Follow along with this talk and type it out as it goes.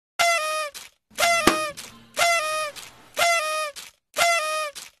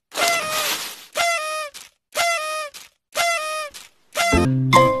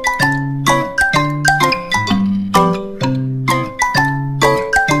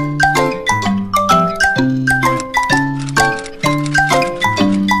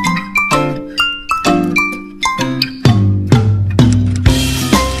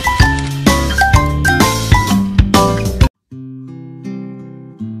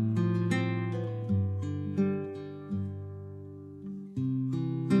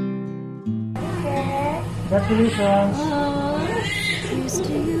Congratulations.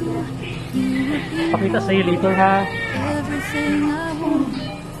 Pakita sa'yo later, ha? Everything I want,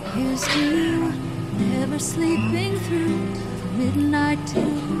 here's to you. Never sleeping through midnight till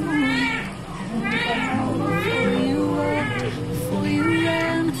morning. Before you walked, before you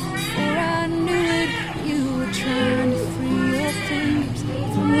ran, before I knew it, you were trying to free your fingers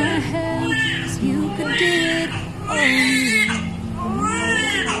from my hand, 'cause you could do it on your own.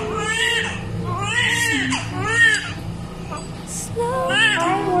 Slow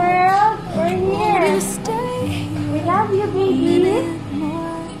down, World, we're won't you here. stay We love you, a baby. minute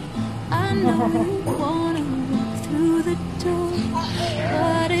more? I know you wanna walk through the door,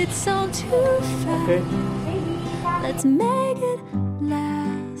 but it's all too fast. Okay. Let's make it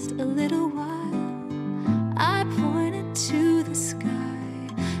last a little while. I pointed to the sky,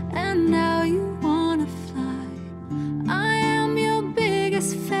 and now you wanna fly. I am your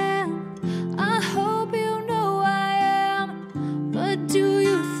biggest fan. I hope you know I am. But do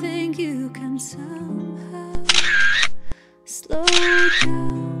you think you can somehow slow down?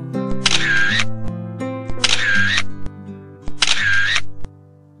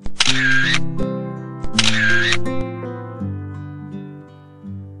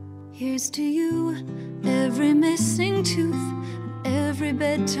 Here's to you, every missing tooth, every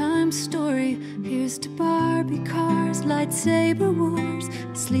bedtime story. Here's to Barbie cars, lightsaber wars,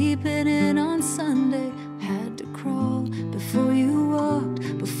 sleeping in on Sunday. Had to crawl before you walked,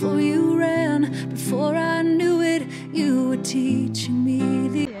 before you ran, before I knew it, you were teaching me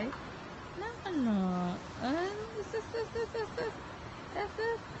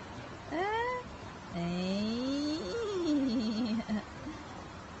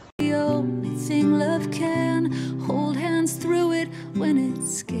the only thing love can. Hold hands through it when it's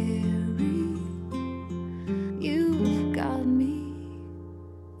scary. You've got me.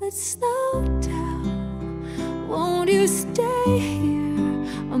 Let's slow down. Won't you stay here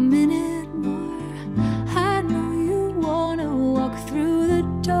a minute more? I know you wanna walk through the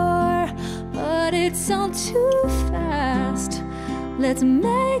door, but it's all too fast. Let's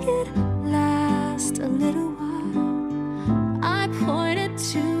make it last a little while. I pointed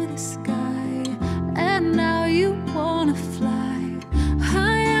to the sky, and now you wanna fly.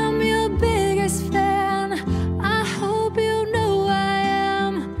 I am your biggest fan. I hope you know I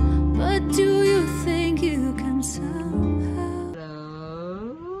am. But do you think you can somehow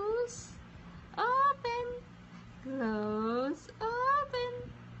Close, open, close, open,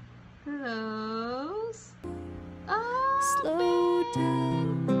 close, open. slow down?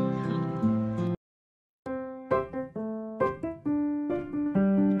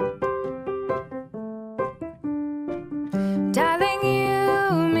 Darling,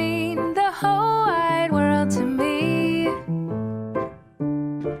 you mean the whole wide world to me.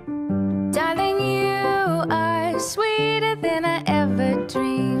 Darling, you are sweeter than I ever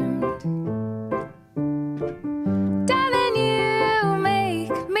dreamed. Darling, you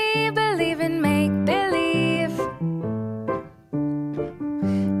make me believe in make-believe.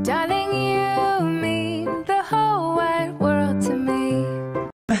 Darling, you mean the whole wide world to me.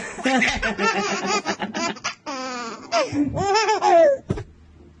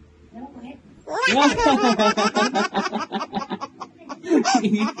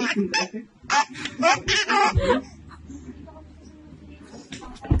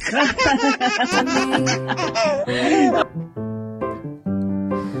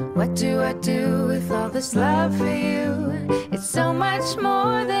 What do I do with all this love for you? It's so much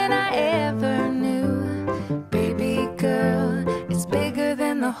more than I ever knew. Baby girl, it's bigger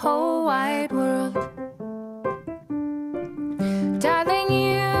than the whole wide world. Darling,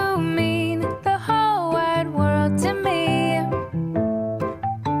 you mean the whole wide world to me.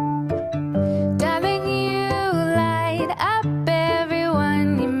 Darling, you light up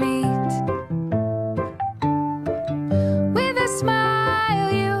everyone you meet. With a smile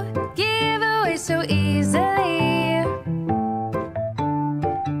you give away so easily.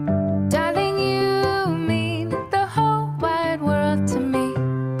 Darling, you mean the whole wide world to me.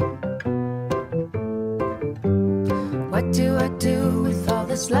 What do I do with all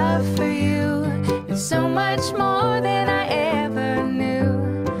this love for you? It's so much more than I ever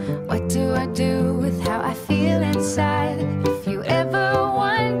knew. What do I do with how I feel inside? If you ever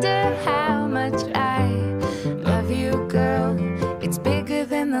wonder how much I love you, girl, it's bigger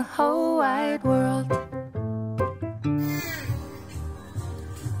than the whole wide world.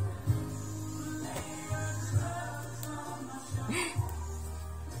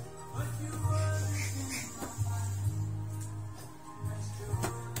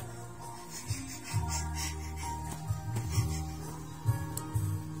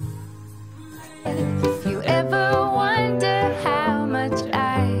 If you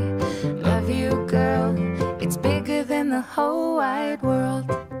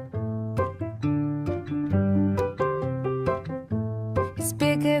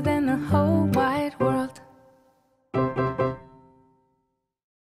a whole wide